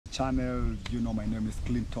channel. You know my name is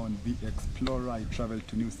Clinton, the Explorer. I travel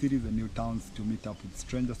to new cities and new towns to meet up with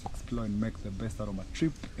strangers, explore and make the best out of my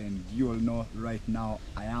trip. And you all know right now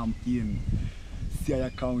I am in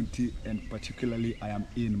Siaya County, and particularly I am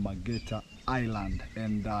in MAGETA Island,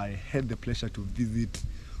 and I had the pleasure to visit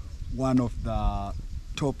one of the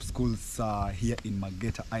top schools here in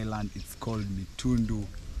MAGETA Island. It's called MITUNDU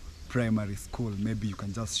Primary School. Maybe you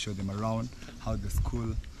can just show them around how the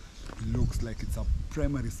school looks like. It's a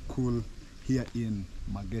primary school here in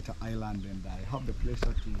MAGETA Island, and I have the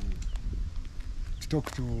pleasure to talk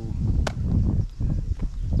to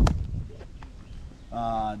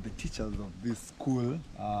the teachers of this school,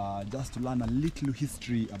 just to learn a little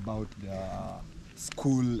history about the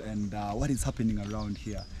school and what is happening around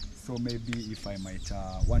here. So maybe if I might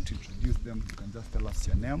want to introduce them, you can just tell us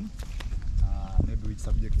your name, maybe which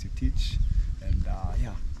subjects you teach, and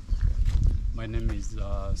yeah. My name is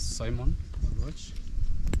Simon Magoch.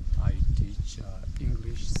 I teach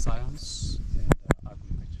English, science, and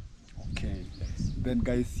agriculture. Okay. Yes. Then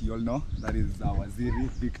guys, you all know that is Waziri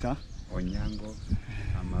Victor Onyango.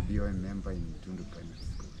 I'm a BOM member in MITUNDU Primary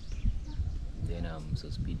School. Then I'm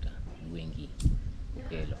Sospita Wengi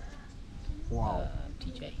Ukelo. Wow.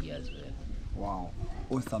 Teacher here as well. Wow.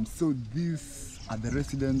 Awesome. So these are the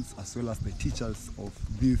residents as well as the teachers of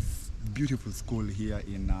this beautiful school here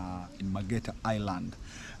in MAGETA Island.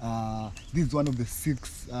 This is one of the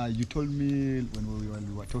 6. You told me when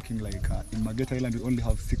we were talking, like in MAGETA Island we only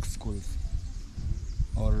have 6 schools.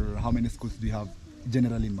 Or how many schools do you have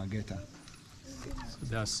generally in MAGETA? So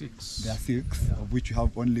there are 6. There are 6, yeah. of which you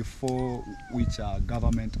have only 4 which are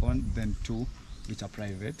government owned, then 2 which are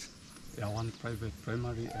private. Yeah, 1 private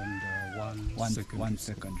primary and one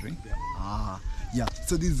secondary. Yeah. Yeah.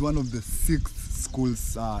 So this is one of the 6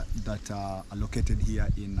 schools that are located here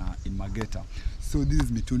in MAGETA. So this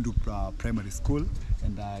is MITUNDU Primary School,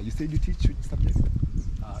 and you said you teach which subject?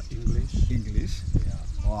 English. English.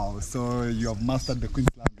 Yeah. Wow. So you have mastered the Queen's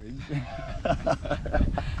language.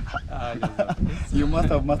 You must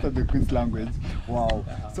have mastered the Queen's language. Wow.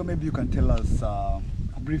 So maybe you can tell us a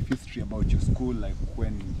brief history about your school, like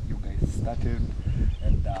when you guys started,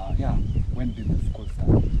 and yeah, when did the school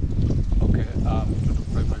start? Okay,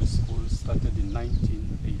 MITUNDU Primary School started in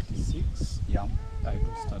 1986. Yeah. It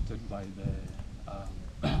was started by the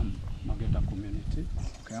MAGETA community.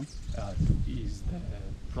 Okay. To ease the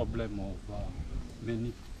problem of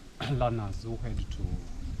many learners who had to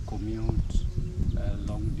commute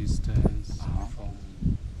long distance from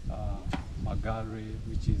Magare,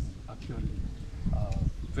 which is actually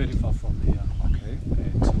very far from here, Okay.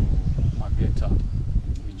 to MAGETA,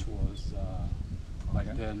 which was by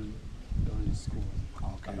then the only school.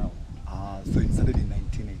 Okay. Around. So it started in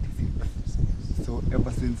 1986. So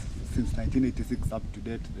ever since 1986 up to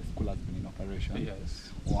date, the school has been in operation. Yes.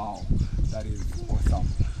 Wow, that is awesome.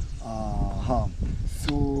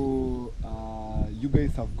 So you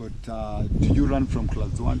guys have got. Do you run from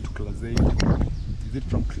class 1 to class 8? Is it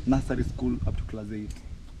from nursery school up to class 8?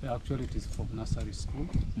 Yeah, actually, it is from nursery school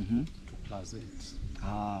to class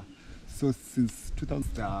 8. So since 2000,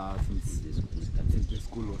 since the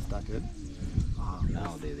school was started.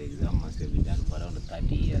 Now the exam must have been done for around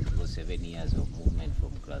 30 years, or 7 years of movement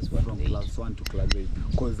from class 1 from to 8. class 1 to class 8,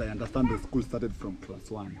 because I understand the school started from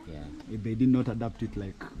class 1. Yeah. They did not adapt it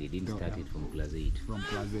like They didn't start it from class 8. from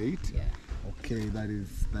class 8. Yeah. Okay, that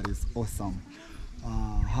is awesome.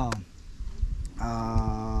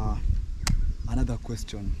 Another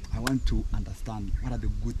question. I want to understand what are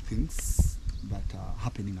the good things that are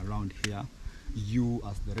happening around here. You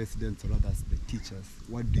as the residents, or rather as the teachers,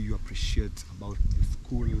 what do you appreciate about the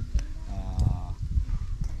school?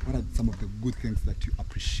 What are some of the good things that you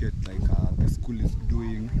appreciate, like the school is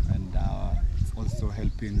doing, and it's also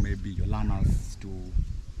helping maybe your learners to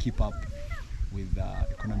keep up with the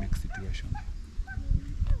economic situation?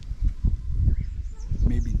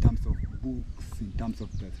 Maybe in terms of books, in terms of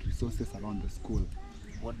the resources around the school.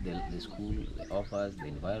 What the school offers, the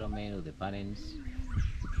environment, or the parents?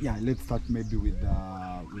 Yeah, let's start maybe with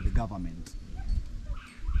the government.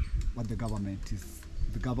 What the government is.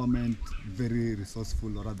 The government very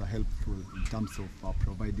resourceful, or rather helpful in terms of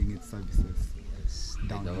providing its services. Yes,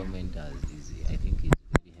 the government I think is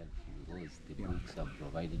very helpful, because the books are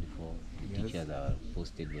provided for, the teachers are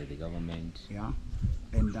posted by the government. Yeah.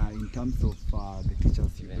 And in terms of the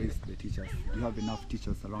teachers, you raise the teachers. Do you have enough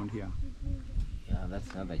teachers around here? Yeah,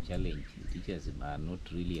 that's another challenge. The teachers are not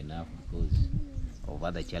really enough because of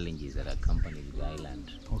other challenges that accompany the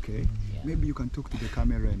island. Okay. Yeah. Maybe you can talk to the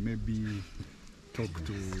camera and maybe talk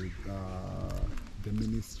to the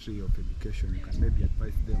Ministry of Education. You can maybe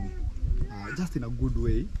advise them just in a good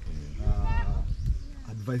way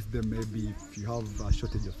advise them maybe if you have a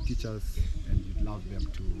shortage of teachers and you'd love them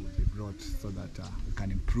to be brought so that we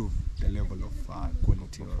can improve the level of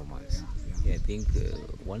quality performance. Yeah. I think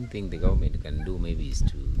one thing the government can do maybe is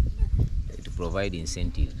to provide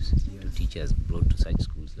incentives to teachers brought to such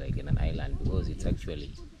schools like in an island, because it's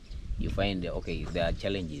actually, you find, okay, there are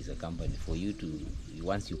challenges accompanied for you to,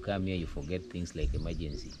 once you come here, you forget things like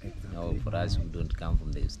emergency. Exactly. Now, for us who don't come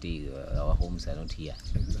from the state, our homes are not here.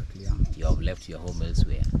 Exactly, You have left your home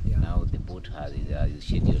elsewhere. Now the boat is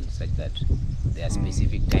scheduled such that there are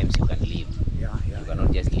specific times you can leave. You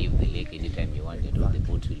cannot just leave the lake anytime you want. The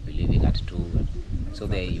boat will be leaving at 2. So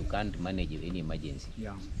there you can't manage any emergency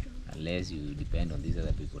unless you depend on these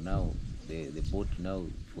other people. Now the boat, now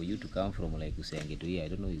for you to come from like Usenge to here, I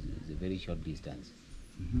don't know, it's a very short distance.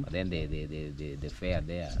 But then the fare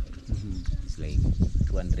there, it's like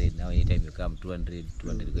 200. Now anytime you come, 200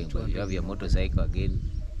 going. But if you have your motorcycle again,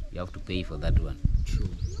 you have to pay for that one. True.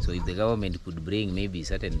 So if the government could bring maybe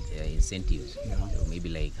certain incentives, maybe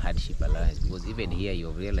like hardship allowance, because even here you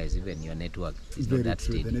have realized even your network is not that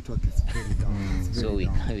steady. The network is very down. So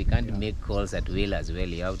we can't make calls at will as well.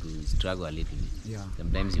 You have to struggle a little bit.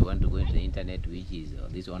 Sometimes you want to go into the internet, which is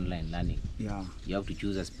this online learning. You have to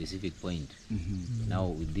choose a specific point. Now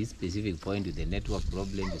with this specific point, with the network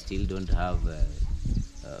problem, you still don't have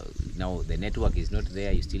now the network is not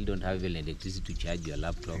there, you still don't have even electricity to charge your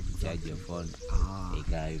laptop, charge your phone.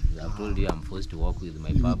 Like I've told you, I'm forced to work with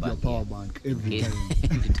my power bank every time.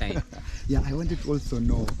 every time. I wanted to also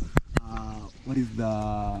know what is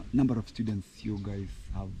the number of students you guys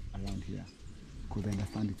have around here? Because I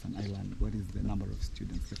understand it's an island. What is the number of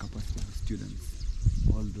students, the capacity of the students,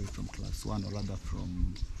 all the way from class 1, or rather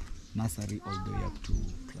from nursery all the way up to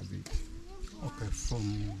class 8? Okay,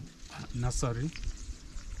 from nursery,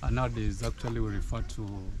 nowadays actually we refer to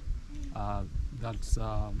that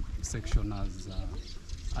section as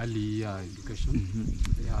early year education.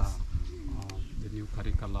 The new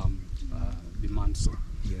curriculum demands so.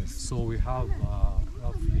 So we have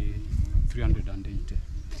roughly 380.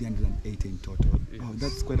 380 in total. Oh,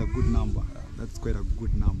 that's quite a good number. That's quite a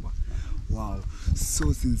good number. Wow.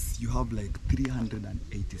 So since you have like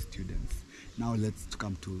 380 students, now let's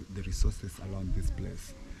come to the resources around this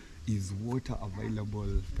place. Is water available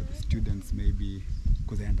for the students maybe?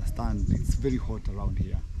 Because I understand it's very hot around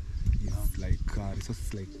here. Is like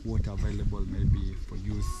resources like water available maybe for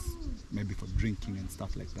use, maybe for drinking and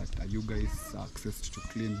stuff like that? Are you guys accessed to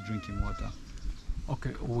clean drinking water?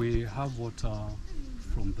 Okay, we have water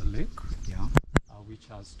from the lake, which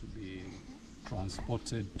has to be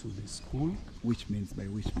transported to the school. Which means now?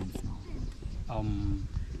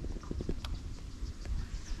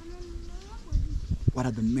 What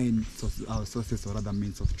are the main sources or other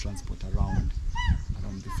means of transport around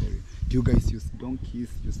this area? Do you guys use donkeys,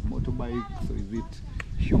 use motorbikes, or is it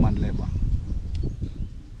human labor?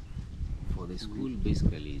 For the school,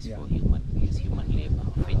 basically, is for human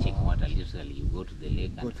labor. Fetching water, literally, you go to the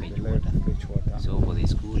lake and fetch water. So for the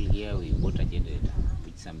school here, we bought a generator,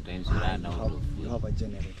 which sometimes we ran out of. You have a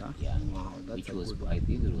generator? Yeah, which was, I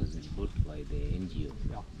think it was bought by the NGO,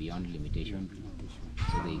 Beyond Limitation.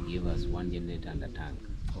 So they gave us one generator and a tank.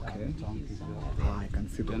 Okay. I can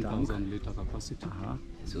see the 10,000 liter capacity.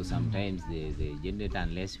 So sometimes the generator,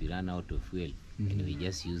 unless we run out of fuel, and we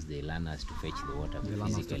just use the learners to fetch the water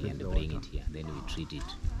physically and bring it here. Then we treat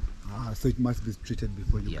it. So it must be treated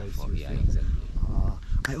before you guys use it. Exactly.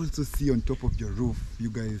 I also see on top of your roof, you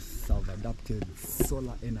guys have adapted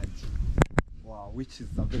solar energy. Wow, which is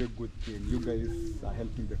a very good thing. You guys are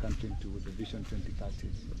helping the country into the Vision 2030.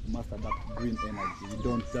 You must adapt green energy. You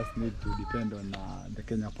don't just need to depend on the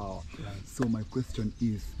Kenya power. So my question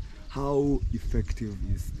is, how effective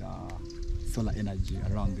is the solar energy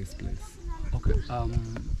around this place? Okay,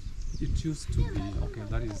 it used to be, okay,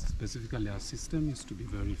 that is specifically our system used to be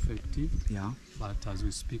very effective. But as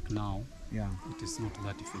we speak now, it is not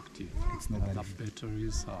that effective. It's not that effective. The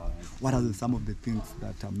batteries are... What are some of the things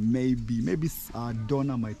that maybe a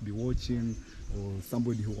donor might be watching, or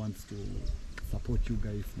somebody who wants to support you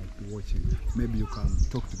guys might be watching? Maybe you can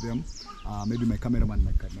talk to them. Maybe my cameraman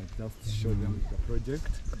might just show them the project.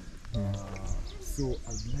 So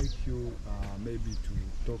I'd like you maybe to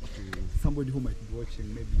talk to somebody who might be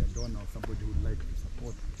watching, maybe a donor or somebody who would like to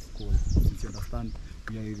support the school. Since you understand,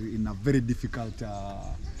 we are in a very difficult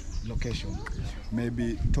location.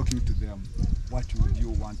 Maybe talking to them, what would you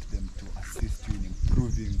want them to assist you in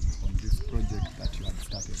improving on this project that you have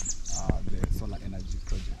started, the solar energy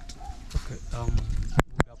project? Okay,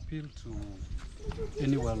 would appeal to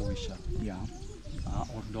any well-wisher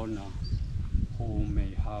or donor who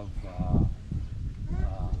may have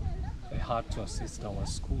a heart to assist our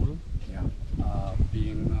school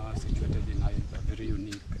being situated in a very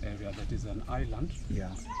unique area that is an island, Yeah.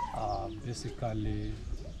 basically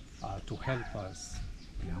to help us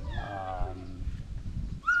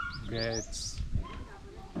get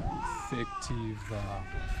effective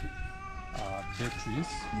batteries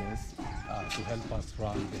Yes. to help us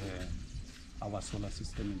run our solar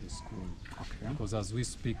system in the school. Okay. Because as we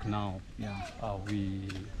speak now, Yeah. we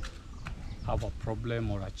have a problem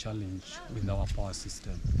or a challenge with our power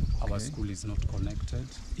system. Our Okay. school is not connected.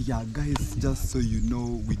 Yeah, guys, just so you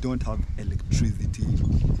know, we don't have electricity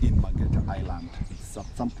in Mageta Island. It's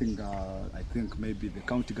something I think maybe the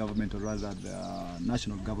county government, or rather the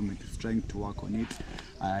national government, is trying to work on it.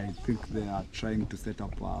 I think they are trying to set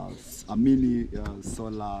up a mini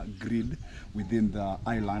solar grid within the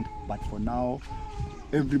island, but for now,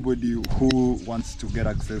 everybody who wants to get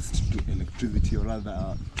access to electricity, or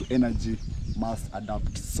rather to energy, must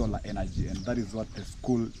adopt solar energy, and that is what the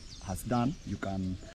school has done. You can